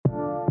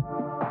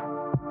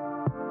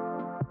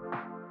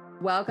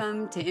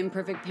Welcome to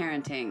Imperfect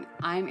Parenting.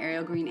 I'm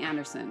Ariel Green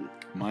Anderson.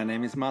 My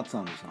name is Mats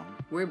Anderson.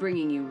 We're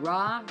bringing you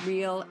raw,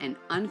 real, and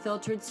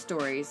unfiltered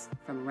stories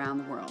from around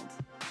the world.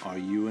 Are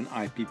you an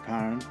IP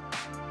parent?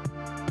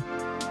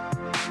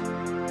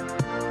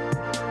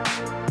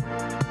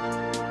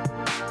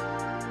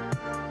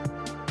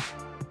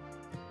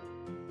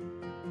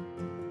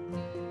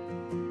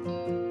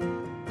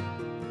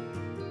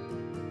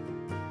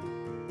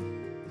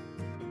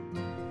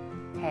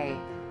 Hey,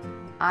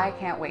 I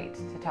can't wait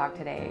to talk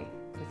today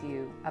with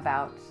you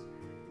about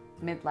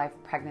midlife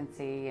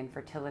pregnancy and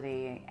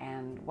fertility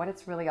and what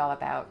it's really all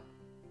about.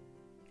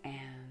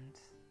 And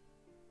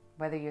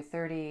whether you're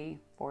 30,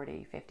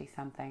 40, 50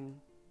 something,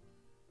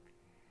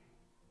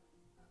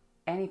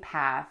 any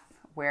path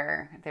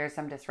where there's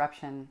some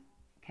disruption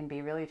can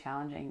be really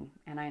challenging.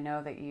 And I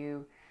know that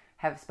you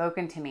have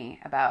spoken to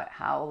me about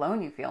how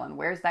alone you feel and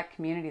where's that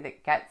community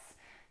that gets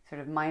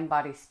sort of mind,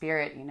 body,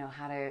 spirit,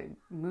 how to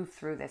move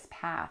through this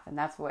path. And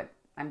that's what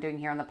I'm doing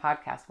here on the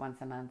podcast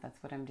once a month.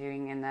 That's what I'm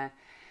doing in the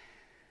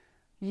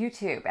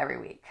YouTube every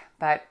week.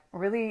 But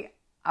really,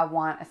 I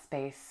want a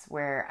space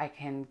where I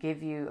can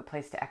give you a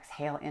place to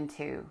exhale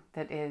into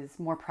that is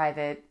more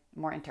private,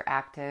 more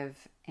interactive,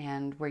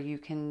 and where you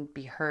can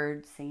be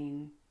heard,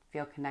 seen,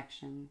 feel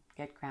connection,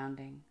 get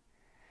grounding,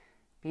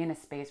 be in a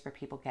space where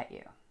people get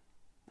you.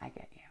 I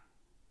get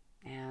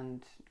you.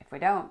 And if we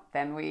don't,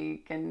 then we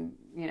can,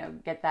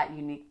 get that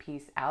unique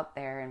piece out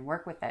there and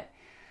work with it.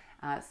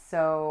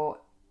 So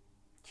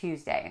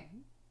Tuesday,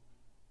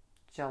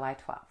 July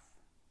 12th,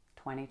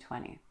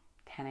 2020,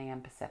 10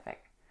 a.m.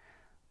 Pacific,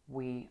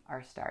 we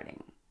are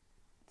starting.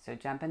 So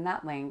jump in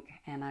that link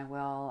and I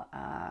will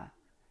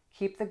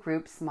keep the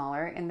group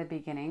smaller in the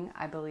beginning,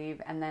 I believe,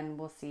 and then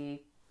we'll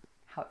see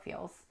how it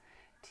feels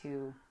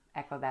to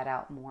echo that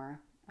out more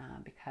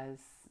because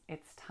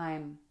it's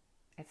time.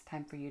 It's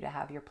time for you to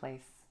have your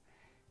place,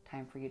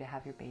 time for you to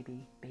have your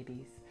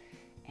babies,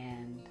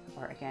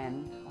 or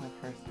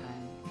first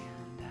time,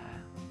 and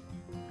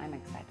I'm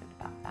excited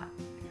about that.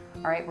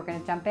 All right, we're going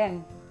to jump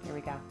in. Here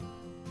we go.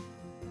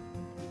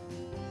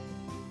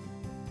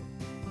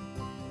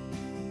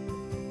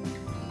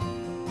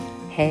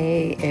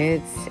 Hey,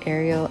 it's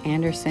Ariel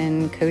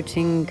Anderson,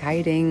 coaching,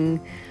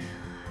 guiding,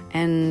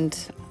 and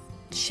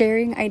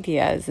sharing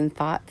ideas and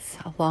thoughts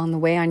along the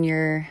way on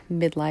your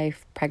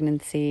midlife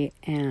pregnancy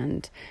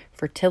and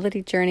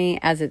fertility journey.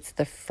 As it's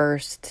the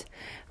first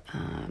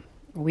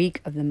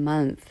week of the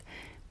month,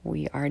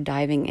 we are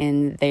diving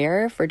in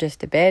there for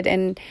just a bit.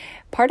 And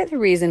part of the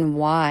reason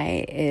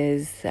why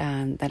is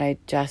that I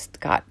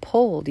just got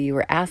pulled. You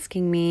were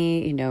asking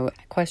me,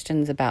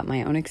 questions about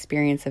my own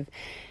experience of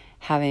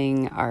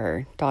having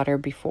our daughter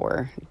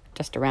before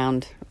just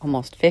around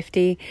almost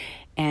 50.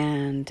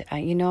 And,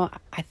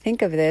 I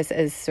think of this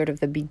as sort of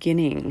the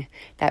beginning,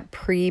 that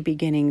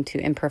pre-beginning to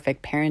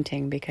imperfect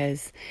parenting,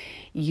 because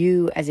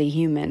you as a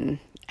human,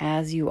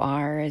 as you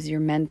are, as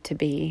you're meant to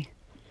be,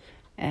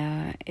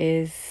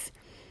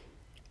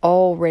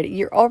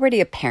 you're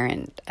already a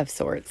parent of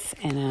sorts.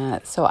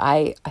 And so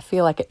I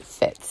feel like it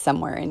fits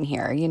somewhere in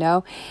here,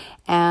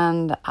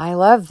 and I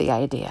love the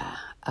idea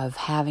of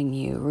having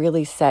you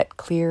really set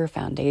clear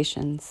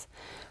foundations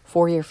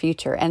for your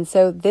future. And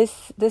so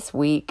this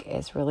week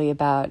is really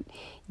about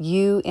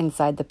you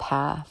inside the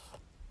path.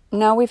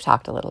 Now, we've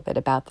talked a little bit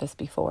about this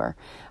before,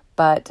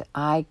 but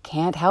I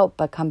can't help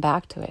but come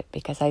back to it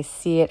because I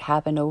see it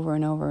happen over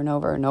and over and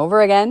over and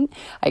over again.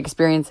 I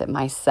experience it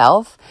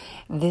myself.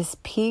 This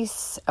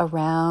piece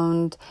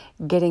around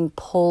getting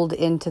pulled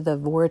into the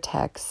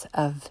vortex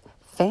of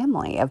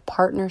family, of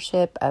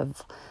partnership,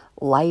 of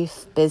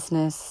life,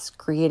 business,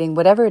 creating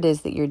whatever it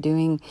is that you're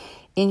doing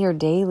in your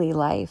daily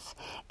life,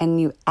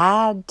 and you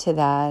add to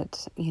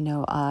that,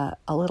 a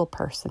little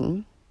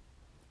person,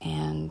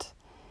 and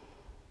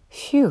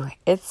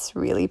it's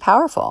really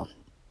powerful,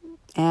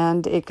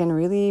 and it can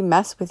really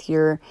mess with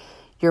your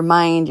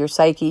mind, your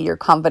psyche, your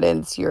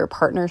confidence, your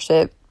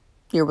partnership,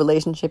 your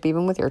relationship,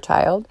 even with your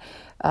child,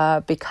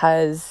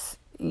 because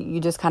you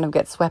just kind of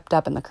get swept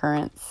up in the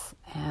currents.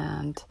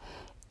 And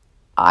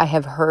I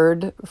have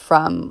heard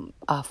from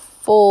a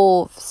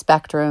full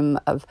spectrum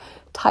of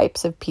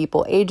types of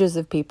people, ages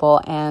of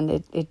people, and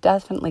it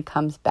definitely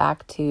comes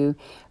back to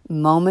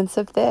moments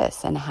of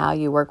this and how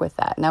you work with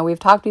that. Now, we've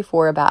talked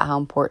before about how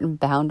important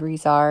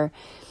boundaries are,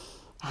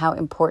 how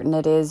important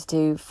it is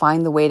to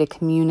find the way to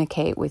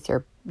communicate with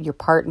your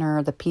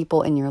partner, the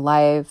people in your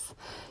life,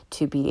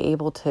 to be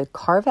able to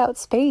carve out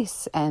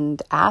space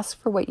and ask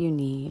for what you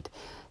need,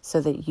 so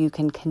that you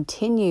can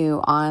continue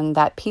on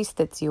that piece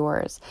that's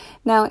yours.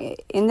 Now,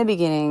 in the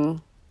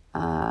beginning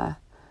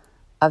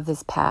of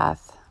this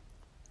path,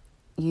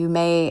 you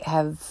may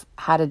have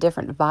had a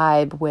different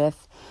vibe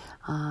with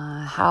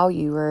how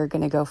you were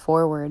going to go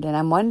forward. And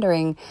I'm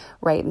wondering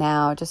right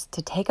now just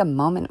to take a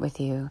moment with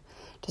you,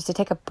 just to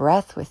take a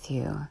breath with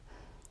you.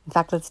 In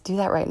fact, let's do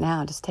that right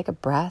now. Just take a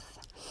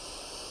breath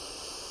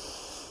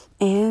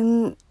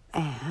in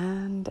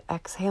and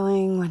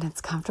exhaling when it's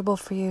comfortable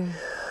for you.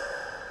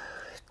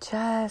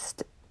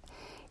 Just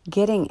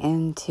getting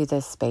into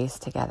this space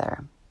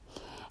together.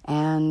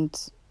 and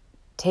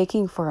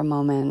taking for a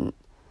moment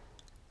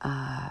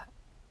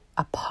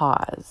a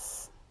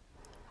pause,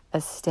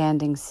 a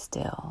standing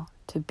still,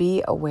 to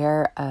be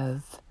aware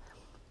of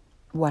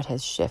what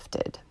has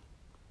shifted.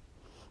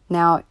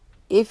 Now,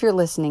 if you're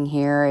listening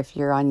here, if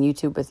you're on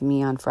YouTube with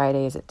me on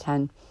Fridays at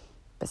 10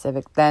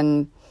 Pacific,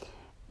 then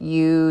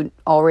you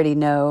already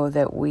know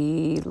that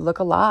we look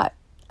a lot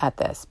at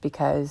this,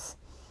 because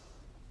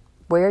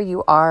where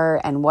you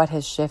are and what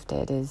has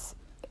shifted is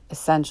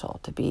essential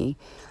to be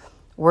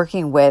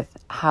working with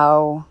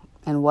how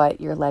and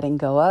what you're letting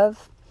go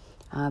of.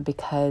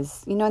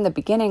 Because, in the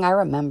beginning, I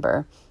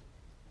remember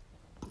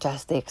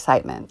just the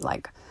excitement.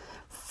 Like,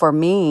 for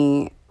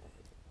me,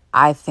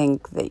 I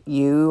think that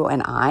you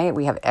and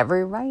we have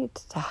every right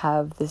to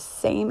have the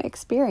same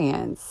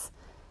experience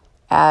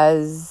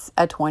as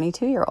a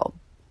 22-year-old.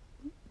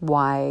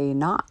 Why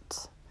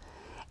not?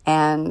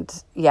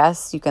 And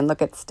yes, you can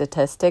look at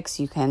statistics,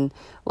 you can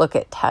look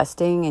at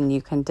testing, and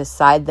you can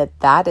decide that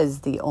that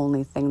is the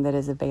only thing that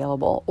is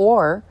available.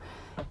 Or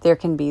there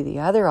can be the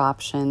other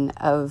option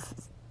of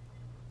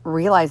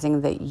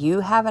realizing that you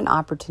have an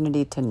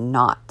opportunity to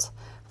not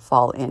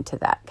fall into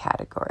that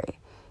category.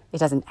 It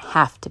doesn't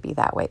have to be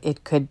that way.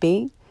 It could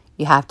be.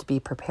 You have to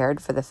be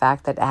prepared for the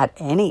fact that at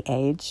any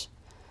age,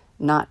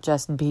 not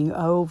just being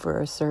over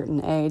a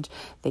certain age,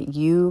 that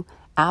you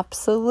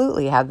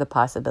absolutely have the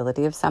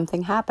possibility of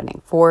something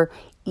happening. For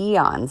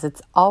eons,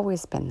 it's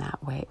always been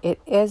that way.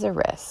 It is a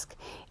risk.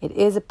 It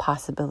is a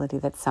possibility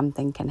that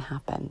something can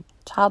happen.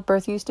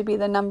 Childbirth used to be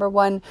the number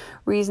one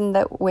reason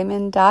that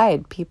women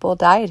died. People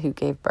died who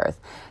gave birth.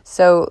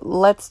 So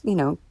let's,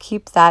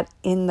 keep that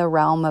in the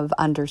realm of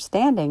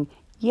understanding.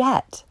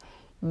 Yet,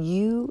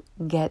 you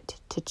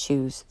get to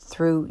choose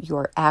through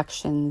your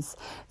actions,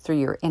 through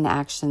your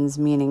inactions,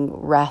 meaning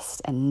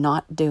rest and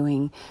not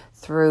doing,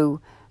 through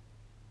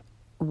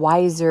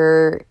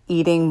wiser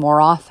eating more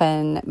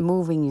often,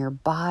 moving your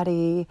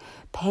body,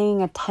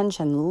 paying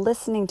attention,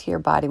 listening to your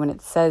body when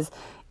it says,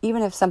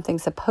 even if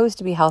something's supposed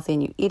to be healthy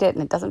and you eat it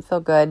and it doesn't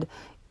feel good,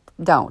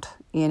 don't.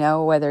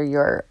 Whether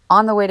you're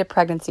on the way to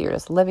pregnancy or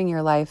just living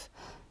your life,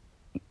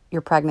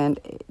 you're pregnant,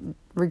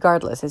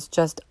 regardless, it's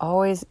just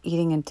always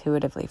eating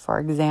intuitively. For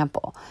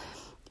example,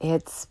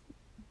 it's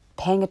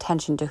paying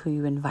attention to who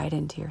you invite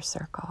into your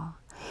circle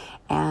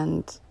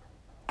and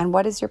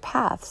what is your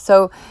path.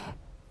 So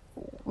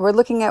we're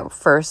looking at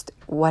first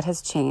what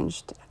has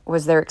changed.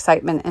 Was there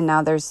excitement and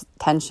now there's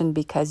tension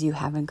because you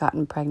haven't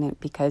gotten pregnant,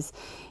 because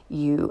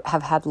you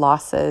have had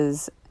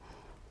losses?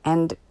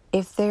 And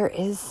if there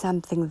is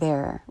something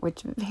there,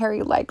 which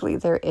very likely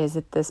there is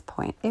at this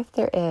point, if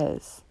there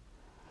is,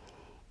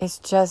 it's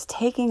just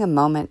taking a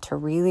moment to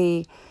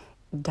really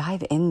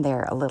dive in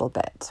there a little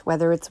bit,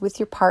 whether it's with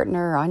your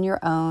partner or on your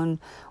own,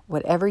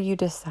 whatever you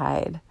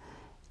decide,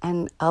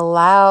 and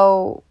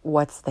allow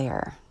what's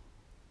there.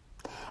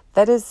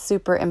 That is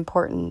super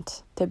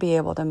important to be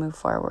able to move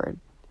forward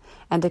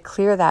and to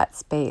clear that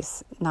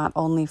space, not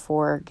only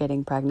for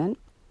getting pregnant,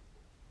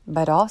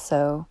 but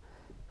also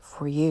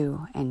for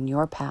you and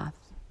your path.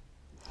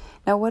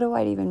 Now, what do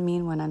I even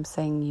mean when I'm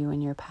saying you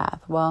and your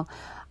path? Well,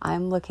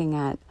 I'm looking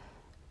at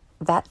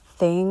that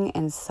thing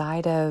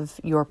inside of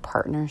your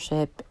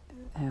partnership,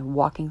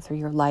 walking through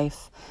your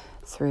life,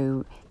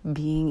 through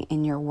being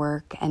in your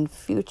work, and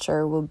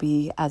future will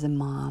be as a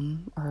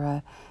mom or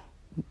a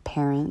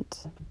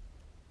parent.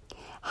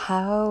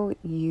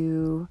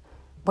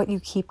 What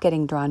you keep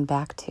getting drawn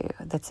back to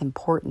that's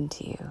important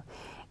to you.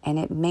 And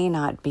it may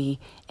not be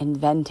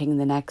inventing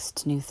the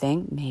next new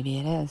thing. Maybe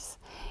it is.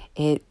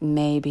 It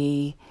may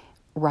be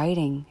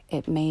writing.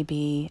 It may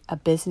be a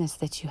business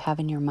that you have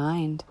in your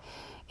mind.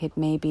 It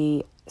may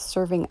be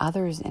serving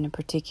others in a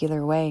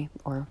particular way,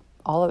 or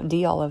all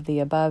of the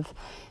above.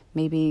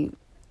 Maybe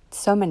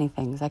so many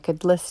things. I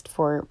could list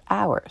for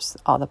hours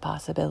all the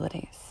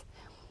possibilities.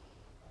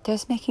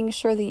 Just making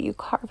sure that you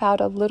carve out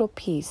a little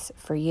piece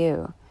for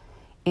you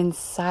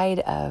inside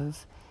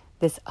of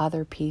this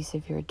other piece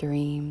of your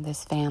dream,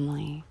 this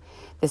family,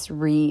 this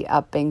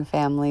re-upping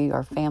family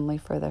or family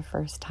for the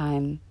first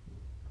time.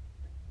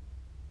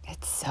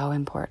 It's so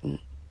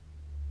important.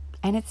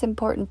 And it's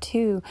important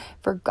too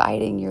for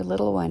guiding your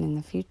little one in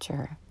the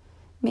future.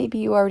 Maybe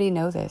you already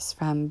know this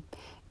from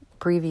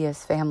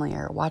previous family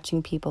or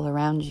watching people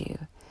around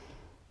you.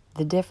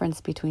 The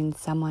difference between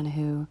someone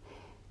who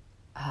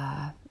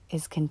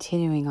is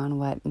continuing on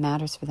what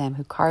matters for them,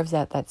 who carves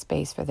out that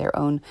space for their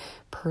own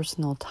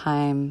personal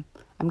time.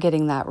 I'm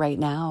getting that right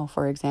now,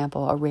 for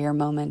example, a rare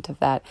moment of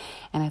that.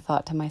 And I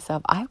thought to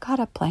myself, I've got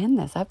to plan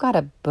this. I've got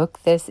to book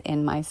this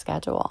in my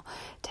schedule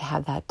to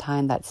have that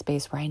time, that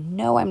space where I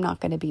know I'm not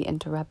going to be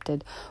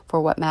interrupted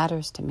for what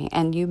matters to me.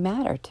 And you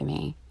matter to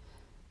me.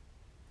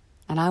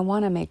 And I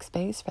want to make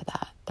space for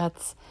that.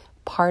 That's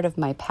part of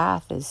my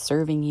path, is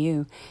serving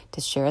you to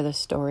share the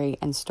story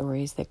and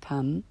stories that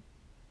come.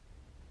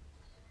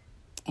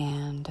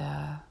 And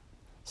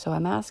so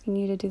I'm asking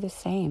you to do the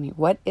same.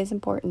 What is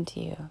important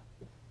to you?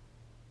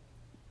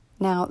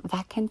 Now,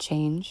 that can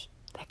change,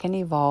 that can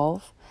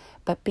evolve,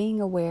 but being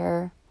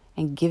aware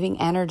and giving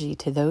energy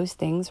to those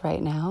things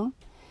right now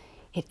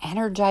It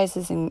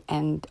energizes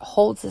and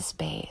holds a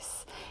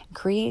space,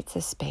 creates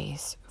a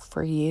space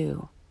for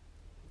you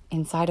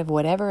inside of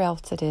whatever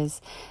else it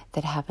is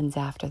that happens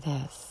after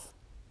this.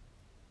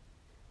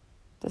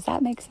 Does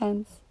that make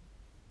sense?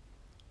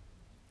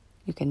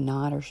 You can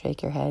nod or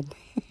shake your head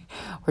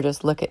or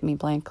just look at me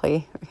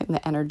blankly and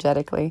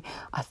energetically.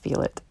 I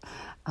feel it.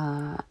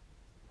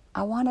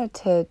 I wanted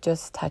to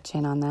just touch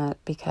in on that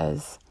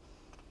because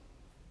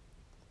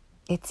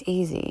it's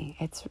easy.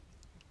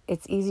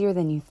 It's easier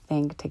than you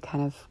think to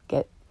kind of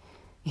get,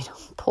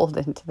 pulled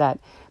into that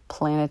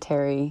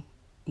planetary,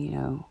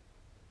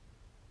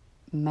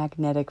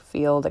 magnetic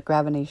field, a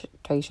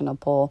gravitational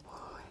pull,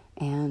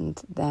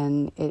 and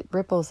then it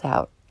ripples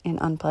out in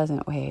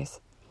unpleasant ways.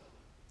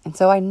 And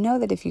so I know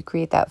that if you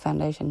create that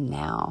foundation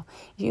now,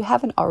 if you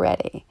haven't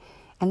already,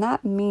 and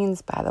that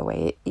means, by the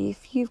way,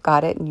 if you've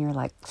got it and you're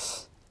like,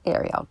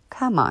 Ariel,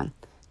 come on,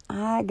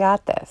 I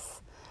got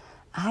this.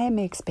 I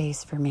make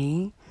space for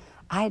me.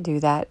 I do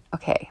that.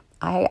 Okay,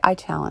 I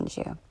challenge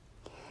you.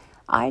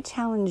 I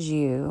challenge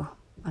you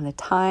on the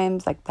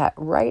times like that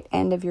right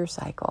end of your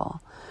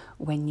cycle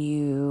when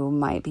you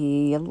might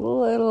be a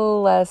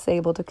little less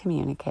able to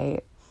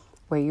communicate,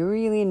 where you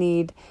really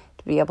need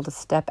to be able to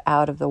step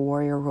out of the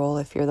warrior role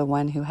if you're the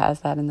one who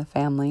has that in the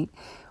family,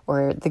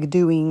 or the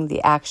doing,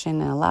 the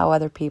action, and allow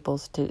other people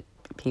to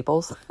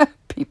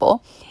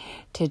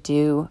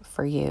do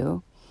for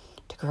you,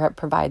 to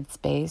provide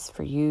space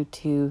for you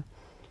to.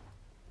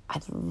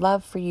 I'd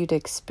love for you to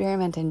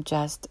experiment in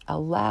just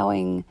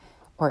allowing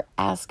or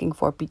asking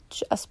for,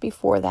 just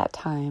before that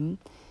time,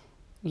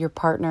 your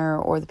partner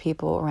or the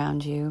people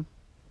around you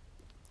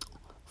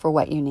for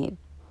what you need.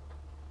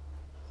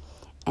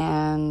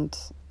 And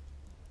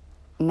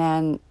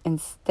then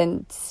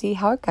see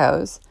how it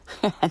goes.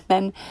 And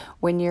then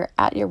when you're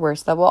at your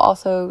worst, that will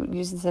also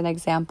use as an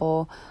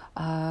example,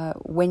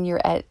 when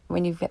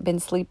you've been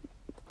sleep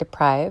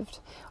deprived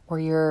or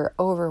you're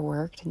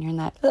overworked and you're in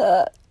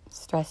that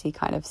stressy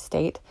kind of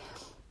state,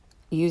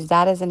 use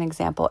that as an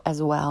example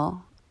as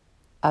well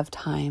of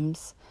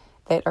times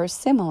that are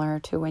similar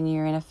to when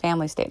you're in a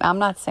family state. Now, I'm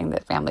not saying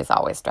that family is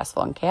always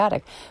stressful and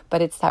chaotic,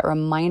 but it's that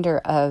reminder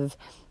of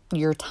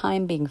your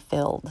time being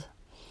filled.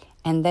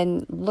 And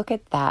then look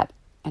at that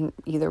and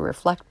either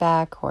reflect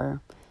back, or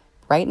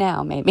right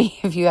now, maybe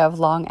if you have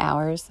long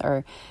hours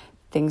or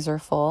things are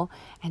full,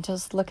 and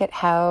just look at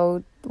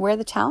where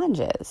the challenge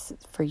is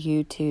for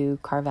you to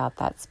carve out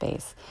that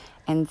space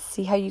and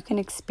see how you can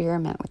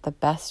experiment with the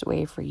best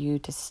way for you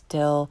to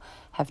still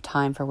have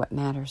time for what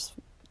matters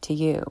to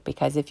you.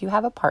 Because if you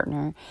have a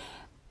partner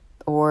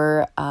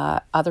or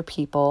other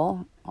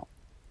people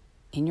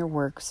in your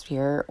work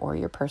sphere or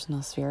your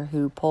personal sphere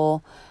who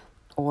pull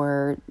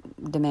or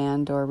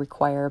demand or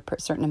require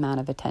a certain amount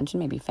of attention,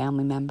 maybe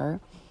family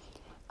member,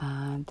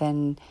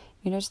 then,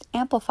 just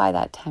amplify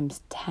that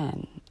times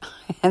 10.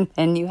 And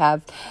then you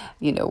have,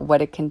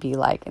 what it can be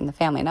like in the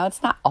family. Now,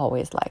 it's not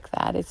always like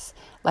that. It's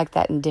like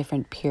that in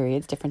different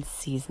periods, different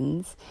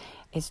seasons.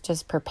 It's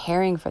just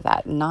preparing for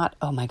that, not,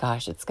 oh my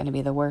gosh, it's going to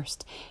be the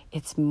worst.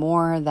 It's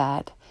more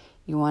that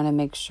you want to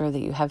make sure that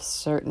you have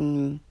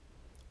certain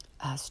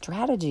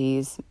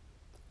strategies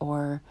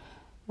or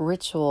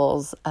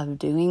rituals of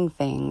doing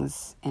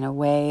things in a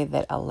way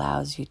that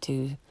allows you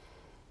to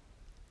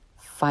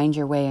find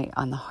your way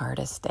on the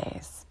hardest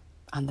days,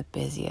 on the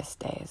busiest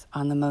days,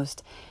 on the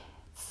most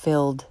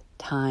filled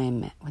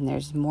time, when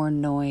there's more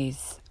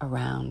noise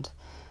around,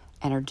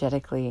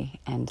 energetically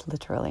and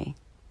literally.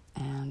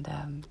 And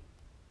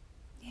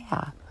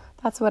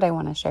that's what I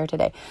want to share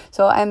today.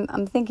 So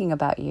I'm thinking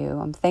about you.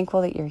 I'm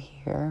thankful that you're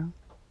here.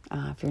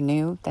 If you're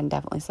new, then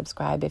definitely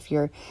subscribe. If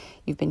you've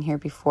been here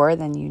before,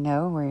 then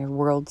we're a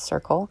world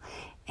circle.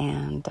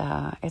 And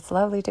it's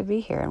lovely to be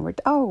here. And we're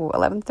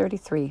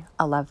 11:33.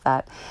 I love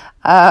that.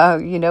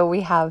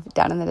 We have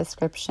down in the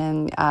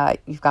description,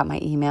 you've got my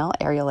email,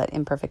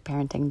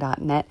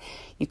 ariel@imperfectparenting.net.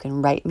 You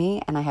can write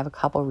me, and I have a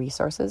couple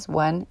resources.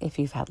 One, if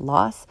you've had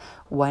loss.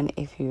 One,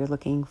 if you're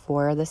looking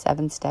for the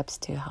 7 steps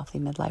to healthy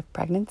midlife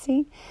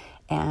pregnancy.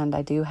 And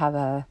I do have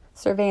a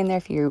survey in there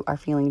if you are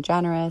feeling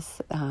generous,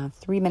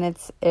 3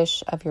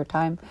 minutes-ish of your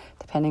time,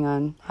 depending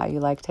on how you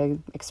like to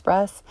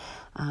express,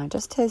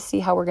 just to see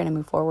how we're going to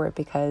move forward,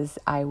 because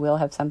I will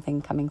have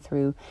something coming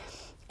through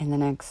in the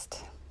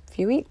next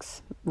few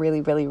weeks,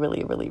 really, really,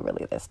 really, really,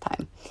 really this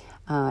time.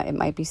 It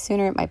might be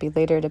sooner, it might be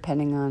later,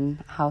 depending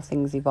on how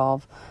things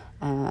evolve.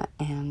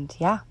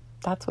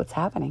 That's what's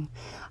happening.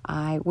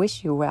 I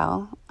wish you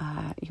well.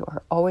 You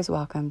are always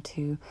welcome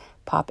to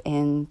pop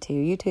into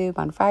YouTube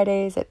on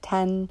Fridays at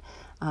 10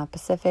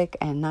 Pacific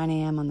and 9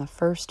 a.m. on the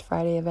first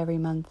Friday of every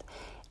month.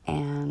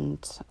 And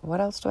what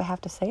else do I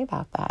have to say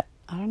about that?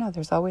 I don't know.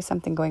 There's always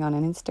something going on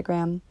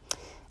Instagram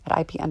at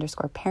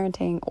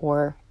IP_parenting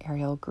or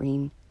Ariel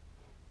Green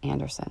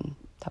Anderson,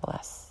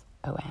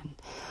 SSON.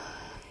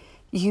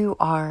 You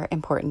are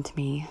important to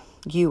me.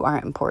 You are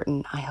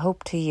important, I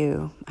hope, to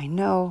you. I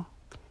know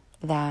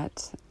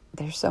that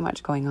there's so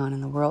much going on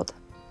in the world,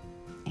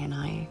 and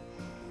I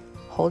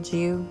hold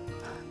you.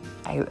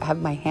 I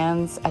have my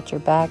hands at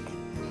your back,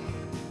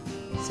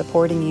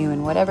 supporting you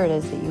in whatever it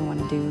is that you want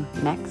to do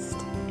next.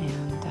 And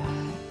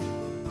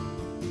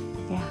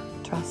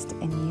trust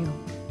in you.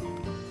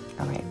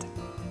 All right.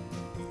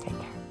 Take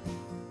care.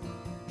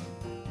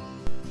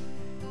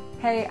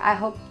 Hey, I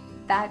hope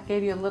that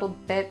gave you a little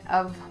bit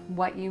of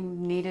what you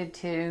needed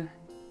to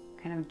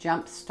kind of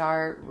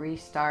jumpstart,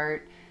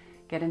 restart,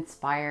 get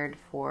inspired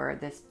for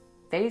this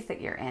phase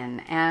that you're in.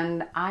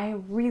 And I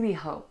really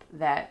hope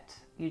that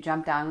you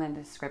jump down in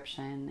the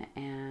description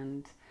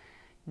and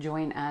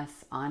join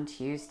us on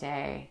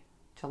Tuesday,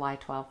 July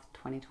 12th,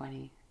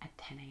 2020 at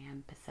 10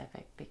 a.m.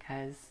 Pacific,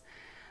 because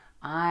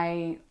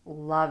I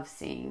love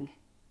seeing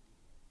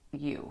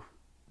you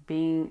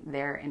being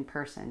there in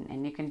person,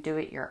 and you can do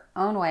it your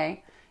own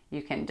way.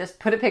 You can just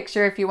put a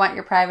picture if you want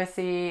your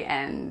privacy,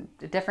 and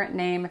a different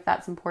name if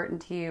that's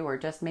important to you, or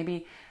just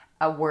maybe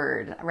a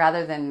word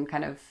rather than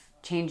kind of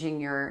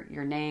changing your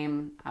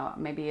name.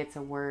 Maybe it's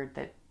a word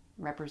that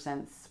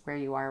represents where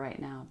you are right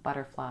now: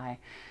 butterfly,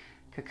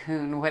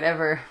 cocoon,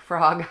 whatever,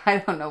 frog. I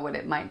don't know what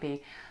it might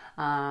be.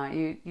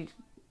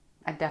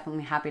 I'm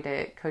definitely happy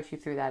to coach you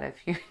through that if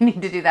you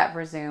need to do that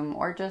for Zoom,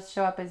 or just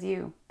show up as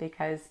you,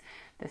 because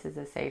this is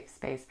a safe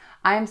space.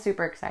 I am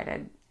super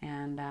excited,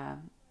 and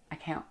I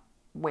can't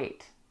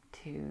wait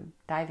to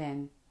dive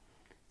in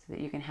so that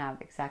you can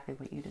have exactly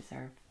what you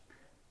deserve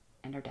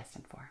and are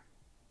destined for.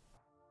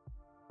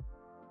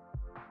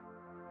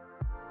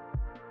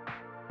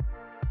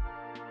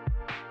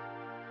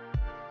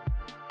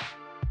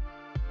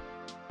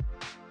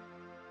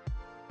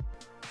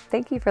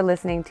 Thank you for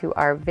listening to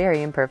our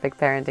Very Imperfect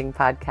Parenting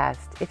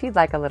podcast. If you'd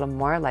like a little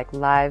more like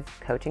live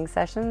coaching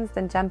sessions,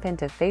 then jump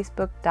into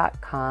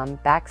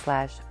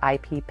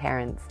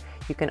facebook.com/IPParents.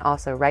 You can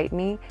also write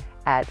me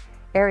at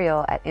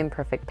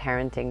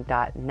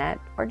Ariel@imperfectparenting.net,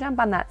 or jump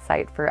on that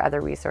site for other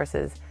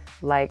resources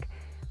like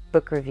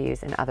book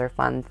reviews and other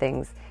fun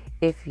things.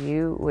 If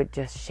you would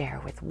just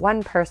share with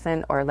one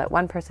person or let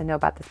one person know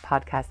about this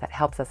podcast, that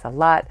helps us a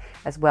lot.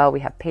 As well, we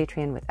have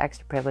Patreon with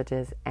extra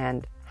privileges,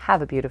 and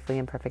have a beautifully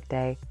imperfect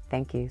day.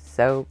 Thank you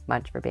so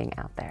much for being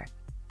out there.